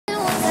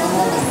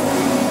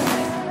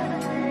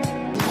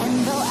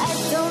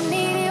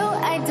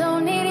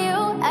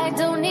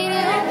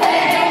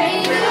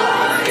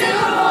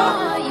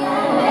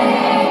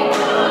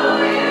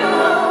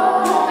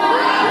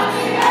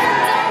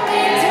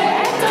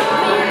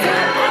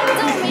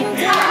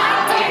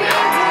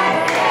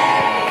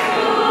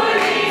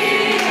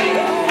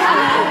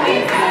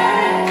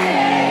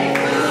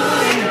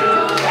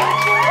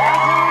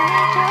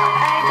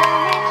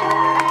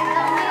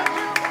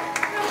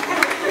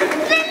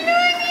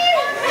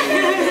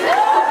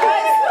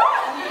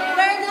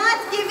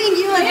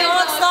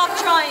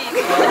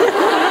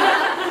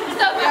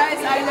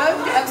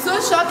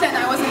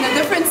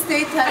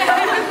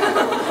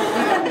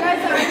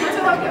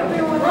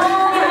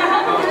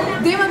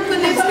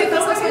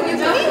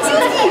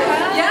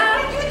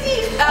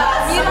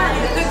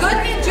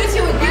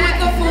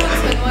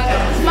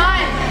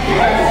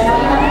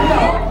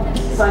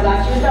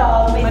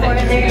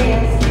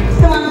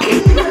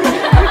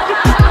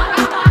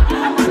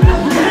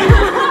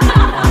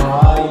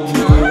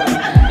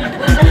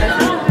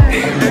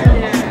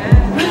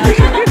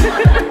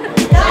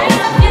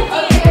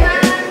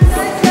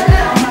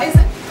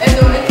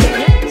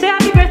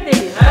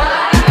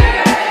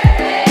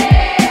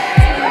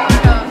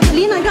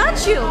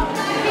got you.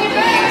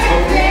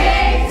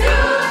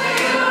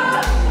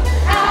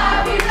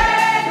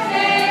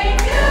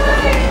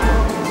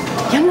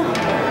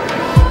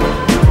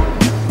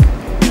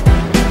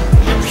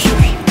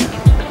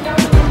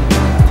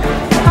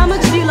 How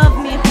much do you love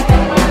me?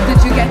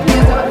 Did you get me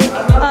a dog?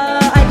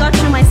 I got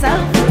you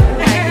myself.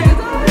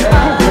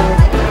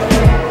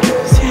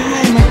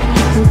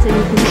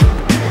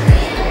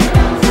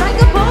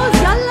 Strike a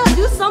pose, yalla,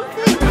 do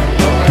something.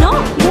 No?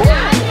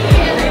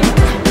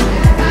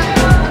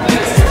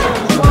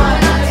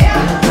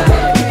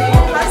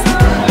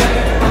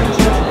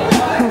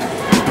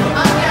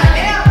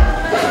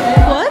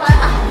 What?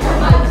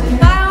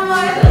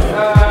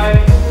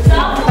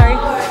 Sorry.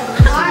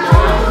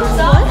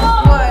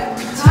 What?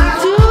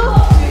 2,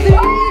 3,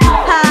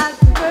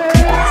 happy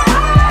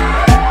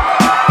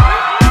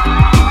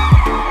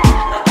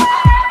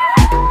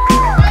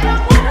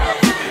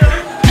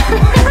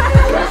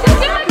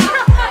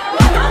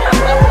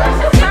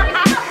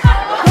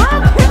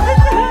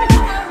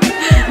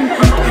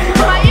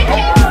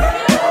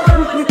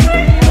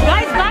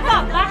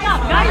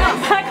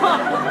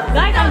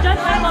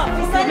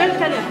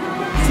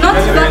It's not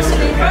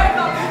actually.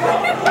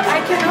 I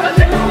cannot.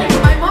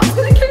 My mom's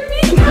gonna kill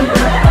me.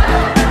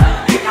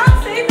 You can't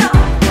say that.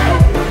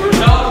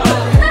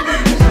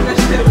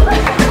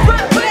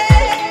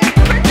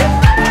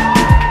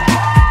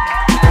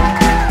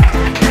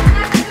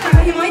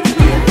 He might be.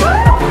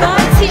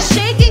 Guys, he's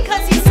shaking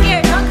because he's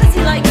scared, not because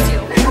he likes you.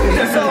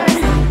 Guys,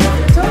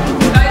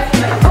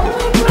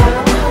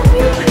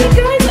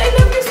 I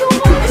love you so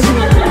much.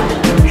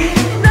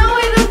 Now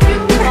I love you.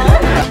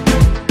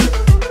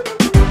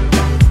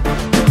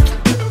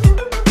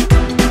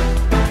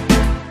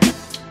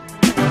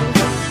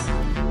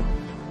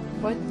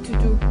 What to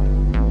do?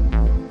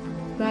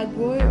 Bad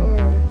boy or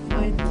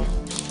fine?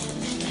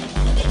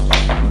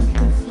 What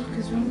the fuck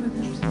is wrong with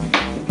him?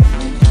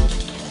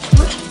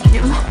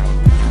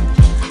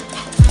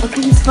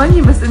 Okay, he's funny,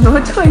 but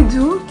what do I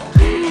do?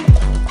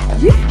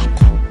 Yeah.